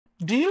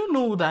Do you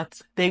know that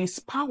there is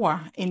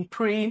power in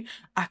praying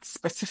at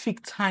specific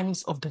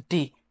times of the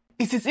day?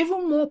 It is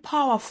even more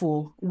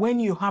powerful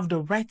when you have the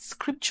right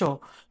scripture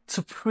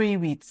to pray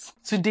with.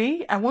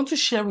 Today, I want to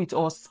share with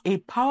us a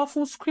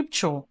powerful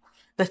scripture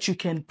that you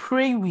can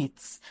pray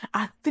with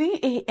at 3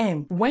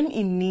 a.m. when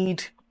in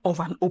need of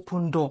an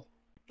open door.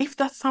 If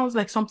that sounds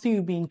like something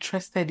you'll be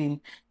interested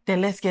in, then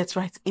let's get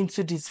right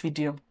into this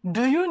video.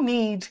 Do you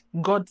need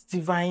God's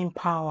divine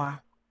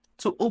power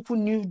to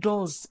open new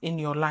doors in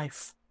your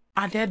life?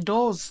 Are there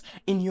doors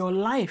in your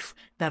life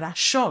that are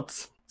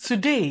shut?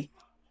 Today,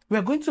 we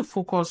are going to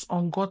focus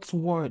on God's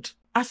word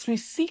as we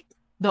seek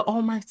the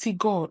Almighty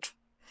God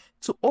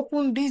to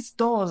open these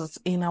doors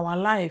in our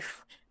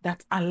life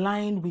that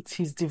align with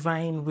His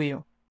divine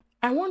will.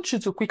 I want you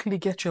to quickly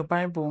get your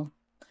Bible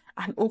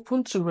and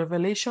open to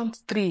Revelation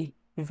 3,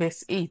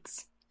 verse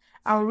 8.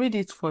 I'll read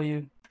it for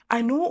you.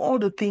 I know all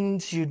the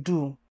things you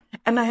do,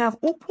 and I have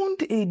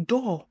opened a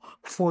door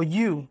for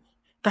you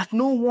that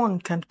no one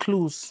can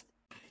close.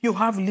 You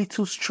have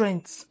little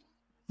strength,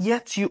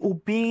 yet you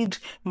obeyed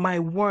my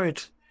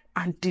word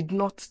and did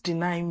not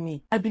deny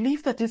me. I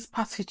believe that this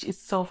passage is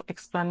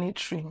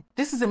self-explanatory.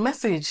 This is a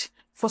message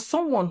for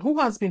someone who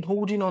has been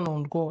holding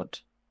on God,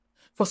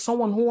 for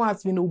someone who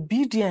has been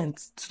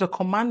obedient to the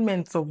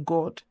commandments of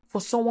God,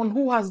 for someone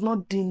who has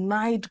not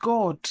denied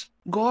God.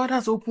 God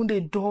has opened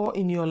a door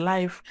in your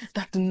life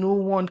that no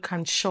one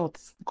can shut.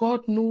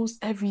 God knows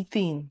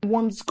everything.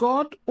 Once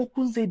God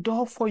opens a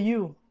door for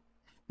you,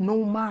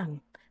 no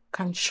man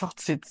can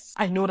shut it.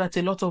 I know that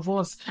a lot of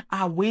us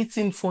are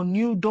waiting for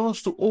new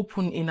doors to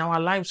open in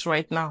our lives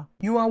right now.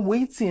 You are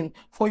waiting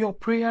for your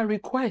prayer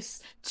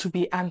requests to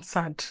be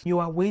answered. You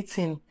are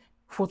waiting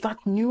for that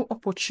new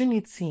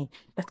opportunity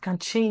that can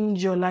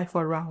change your life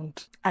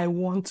around. I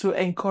want to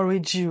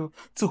encourage you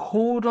to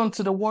hold on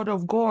to the word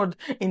of God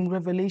in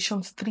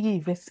Revelation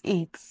 3 verse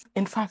 8.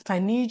 In fact, I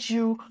need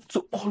you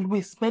to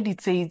always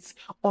meditate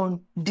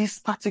on this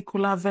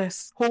particular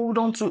verse. Hold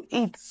on to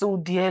it so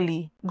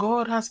dearly.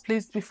 God has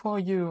placed before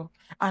you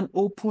an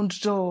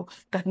opened door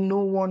that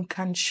no one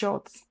can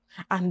shut.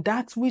 And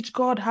that which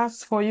God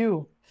has for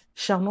you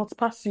shall not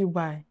pass you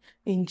by.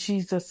 In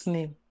Jesus'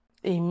 name.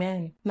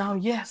 Amen. Now,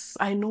 yes,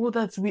 I know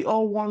that we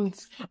all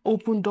want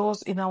open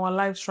doors in our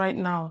lives right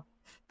now,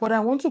 but I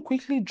want to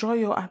quickly draw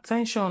your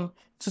attention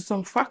to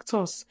some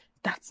factors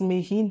that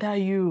may hinder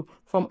you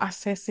from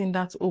accessing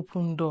that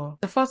open door.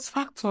 The first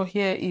factor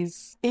here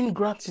is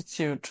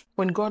ingratitude.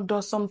 When God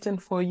does something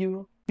for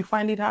you, you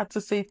find it hard to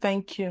say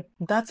thank you.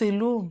 That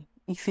alone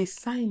is a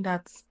sign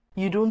that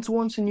you don't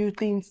want new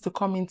things to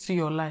come into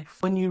your life.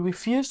 When you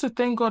refuse to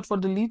thank God for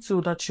the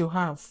little that you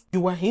have,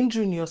 you are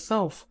hindering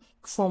yourself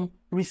from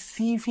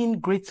receiving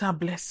greater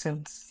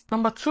blessings.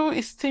 Number 2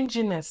 is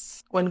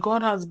stinginess. When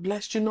God has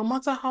blessed you, no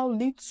matter how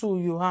little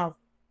you have,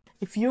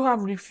 if you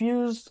have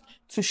refused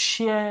to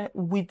share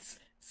with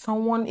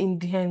someone in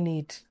their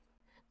need,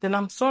 then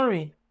I'm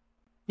sorry,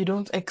 you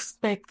don't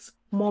expect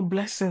more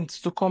blessings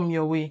to come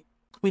your way.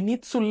 We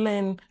need to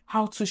learn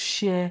how to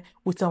share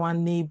with our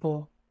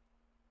neighbor.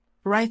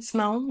 Right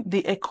now,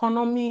 the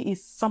economy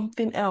is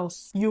something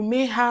else. You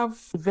may have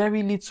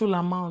very little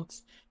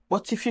amount,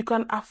 but if you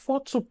can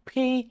afford to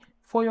pay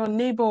for your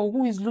neighbor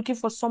who is looking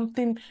for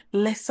something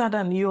lesser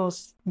than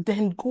yours,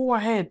 then go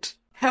ahead.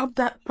 Help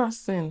that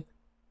person.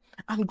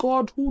 And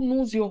God, who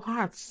knows your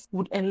hearts,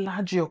 would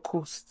enlarge your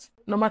coast.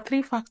 Number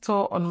 3 factor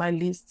on my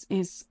list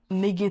is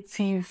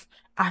negative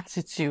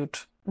attitude.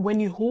 When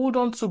you hold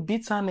on to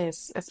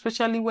bitterness,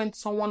 especially when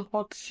someone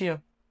hurts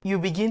you, you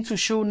begin to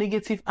show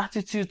negative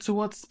attitude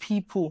towards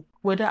people,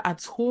 whether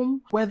at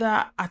home,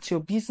 whether at your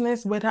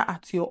business, whether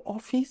at your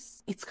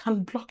office. It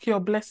can block your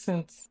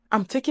blessings.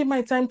 I'm taking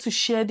my time to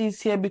share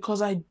this here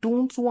because I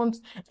don't want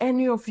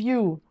any of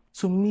you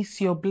to miss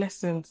your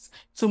blessings,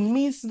 to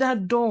miss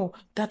that door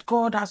that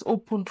God has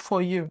opened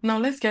for you. Now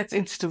let's get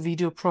into the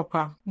video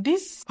proper.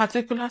 This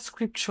particular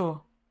scripture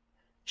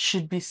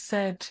should be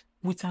said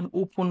with an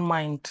open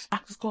mind.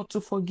 Ask God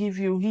to forgive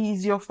you. He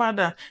is your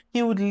Father.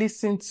 He would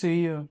listen to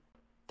you.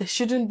 There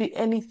shouldn't be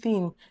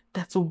anything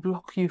that will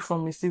block you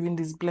from receiving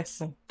this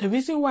blessing. The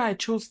reason why I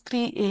chose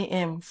 3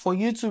 a.m. for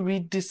you to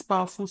read this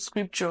powerful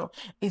scripture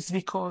is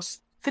because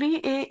 3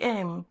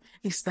 a.m.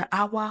 is the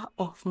hour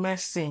of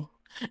mercy.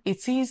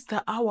 It is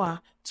the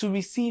hour to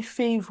receive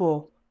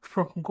favor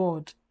from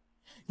God.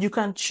 You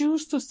can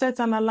choose to set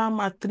an alarm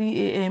at 3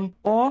 a.m.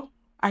 or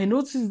I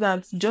notice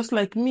that just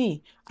like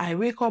me, I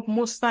wake up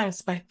most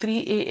times by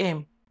 3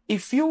 a.m.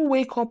 If you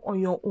wake up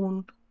on your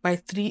own by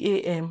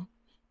 3 a.m.,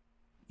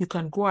 you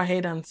can go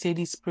ahead and say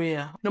this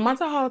prayer. No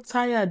matter how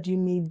tired you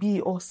may be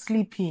or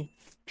sleepy,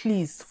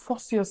 please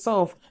force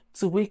yourself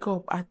to wake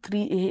up at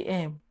 3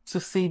 a.m.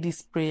 to say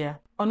this prayer.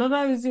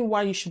 Another reason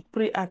why you should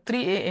pray at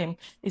 3 a.m.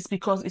 is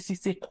because it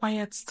is a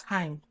quiet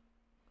time.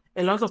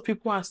 A lot of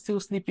people are still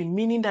sleeping,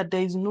 meaning that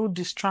there is no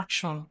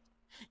distraction.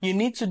 You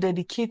need to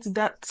dedicate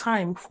that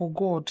time for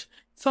God.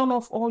 Turn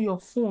off all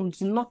your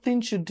phones. Nothing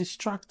should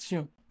distract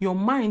you. Your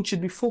mind should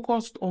be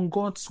focused on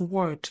God's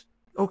word.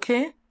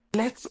 Okay?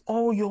 Let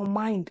all your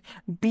mind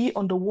be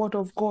on the word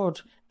of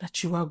God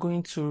that you are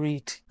going to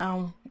read.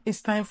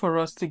 It's time for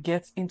us to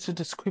get into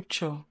the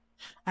scripture.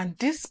 And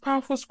this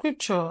powerful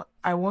scripture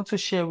I want to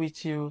share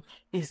with you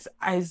is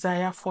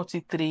Isaiah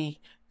 43,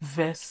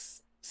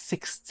 verse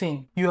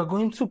 16. You are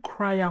going to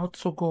cry out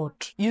to God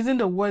using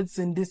the words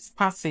in this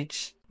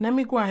passage. Let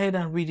me go ahead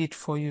and read it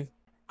for you.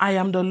 I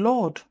am the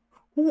Lord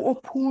who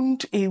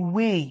opened a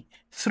way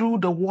through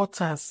the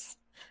waters,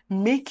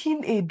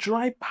 making a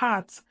dry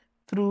path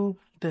through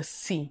the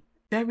sea.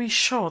 Very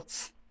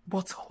short,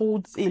 but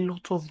holds a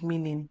lot of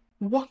meaning.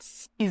 What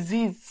is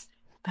it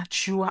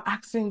that you are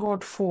asking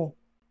God for,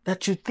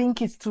 that you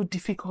think is too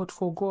difficult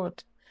for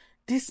God?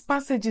 This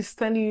passage is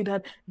telling you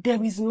that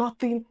there is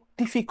nothing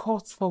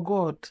difficult for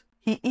God.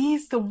 He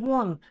is the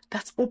one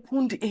that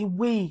opened a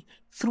way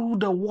through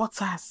the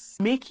waters,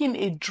 making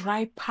a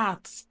dry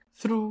path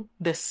through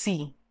the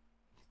sea.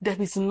 There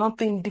is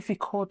nothing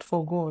difficult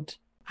for God.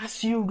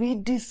 As you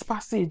read this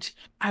passage,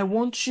 I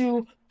want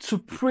you to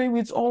pray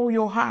with all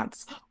your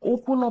hearts.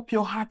 Open up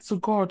your heart to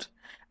God.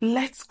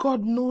 Let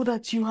God know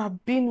that you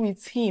have been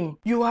with Him.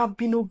 You have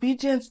been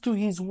obedient to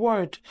His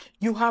word.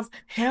 You have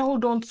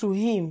held on to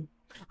Him.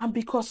 And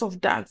because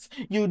of that,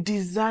 you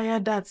desire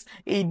that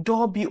a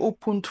door be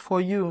opened for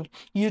you.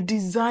 You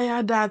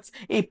desire that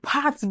a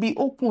path be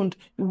opened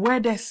where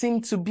there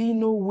seemed to be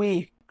no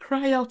way.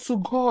 Cry out to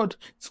God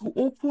to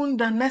open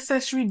the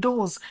necessary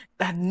doors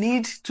that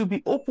need to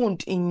be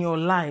opened in your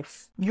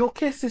life. Your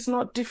case is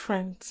not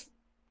different.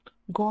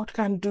 God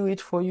can do it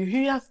for you.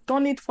 He has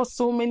done it for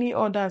so many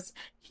others.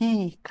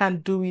 He can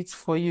do it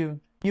for you.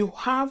 You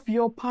have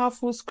your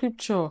powerful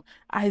scripture,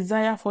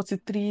 Isaiah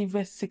 43,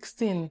 verse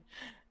 16.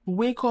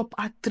 Wake up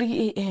at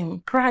 3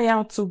 a.m., cry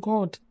out to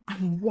God,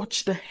 and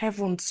watch the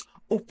heavens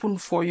open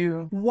for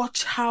you.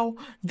 Watch how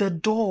the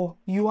door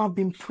you have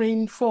been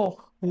praying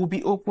for will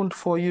be opened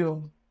for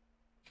you.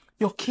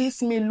 Your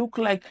case may look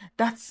like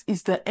that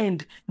is the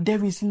end.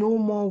 There is no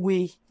more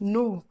way.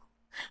 No.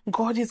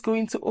 God is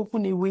going to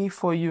open a way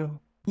for you.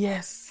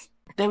 Yes,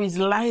 there is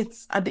light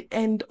at the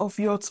end of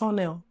your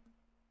tunnel.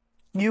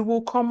 You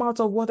will come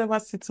out of whatever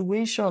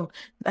situation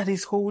that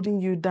is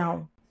holding you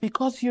down.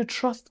 Because you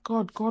trust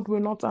God, God will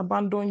not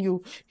abandon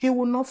you. He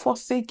will not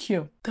forsake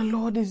you. The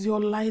Lord is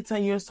your light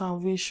and your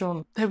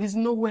salvation. There is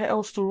nowhere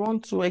else to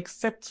run to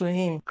except to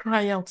Him.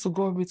 Cry out to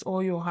God with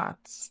all your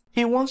hearts.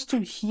 He wants to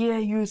hear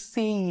you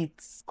say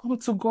it. Come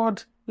to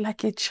God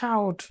like a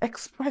child.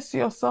 Express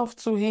yourself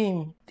to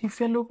Him.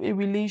 Develop a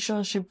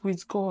relationship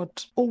with God.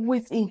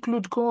 Always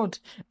include God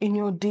in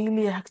your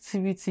daily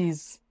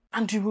activities.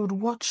 And you would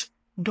watch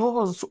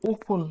doors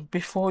open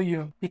before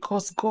you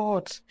because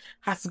God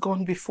has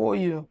gone before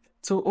you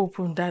to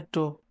open that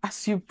door.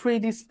 As you pray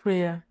this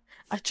prayer,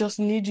 I just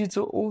need you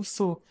to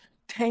also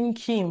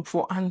thank Him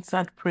for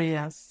answered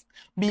prayers.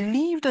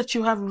 Believe that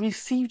you have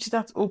received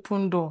that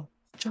open door.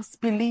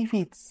 Just believe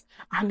it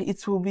and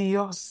it will be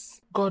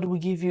yours. God will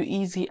give you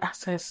easy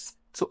access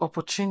to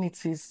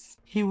opportunities.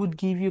 He would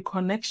give you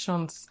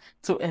connections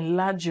to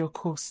enlarge your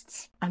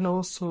coast, and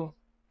also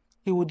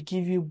He would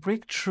give you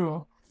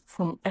breakthrough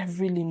from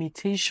every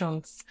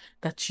limitations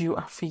that you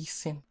are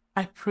facing.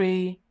 I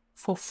pray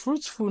for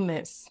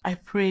fruitfulness. I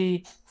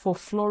pray for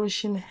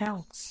flourishing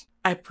health.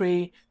 I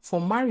pray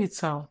for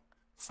marital,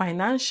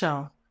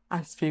 financial,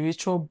 and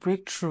spiritual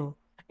breakthrough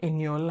in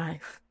your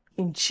life.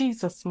 In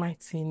Jesus'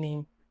 mighty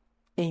name,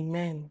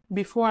 amen.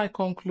 Before I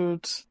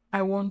conclude,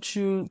 I want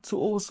you to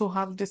also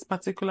have this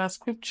particular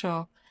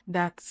scripture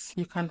that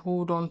you can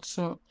hold on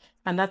to,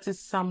 and that is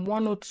Psalm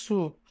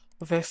 102,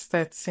 verse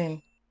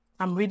 13.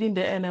 I'm reading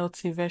the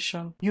NLT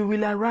version. You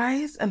will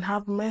arise and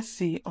have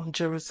mercy on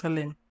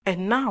Jerusalem.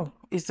 And now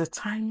is the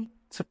time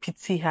to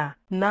pity her.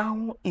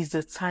 Now is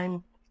the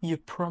time you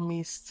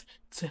promised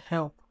to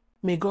help.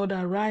 May God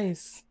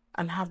arise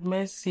and have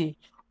mercy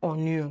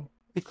on you,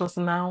 because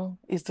now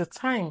is the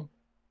time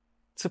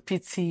to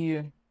pity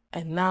you.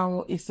 And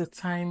now is the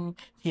time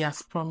He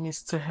has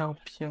promised to help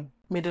you.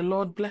 May the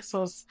Lord bless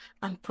us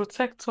and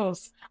protect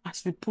us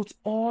as we put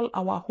all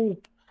our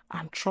hope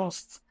and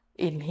trust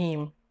in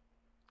Him.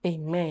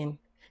 Amen.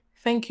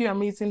 Thank you,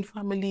 amazing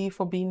family,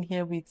 for being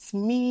here with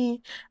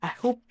me. I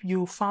hope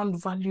you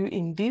found value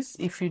in this.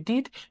 If you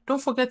did,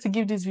 don't forget to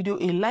give this video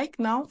a like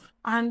now.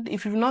 And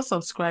if you've not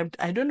subscribed,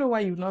 I don't know why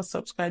you've not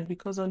subscribed,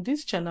 because on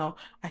this channel,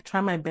 I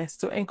try my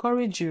best to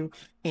encourage you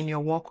in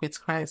your walk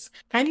with Christ.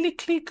 Kindly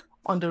click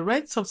on the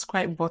red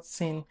subscribe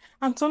button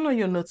and turn on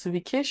your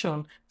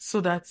notification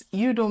so that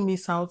you don't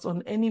miss out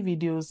on any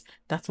videos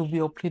that will be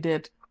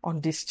uploaded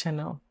on this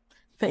channel.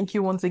 Thank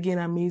you once again,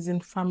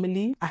 amazing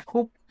family. I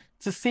hope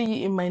to see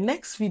you in my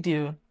next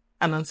video.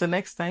 And until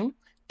next time,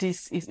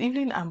 this is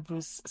Evelyn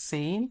Ambrose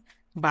saying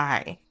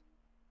bye.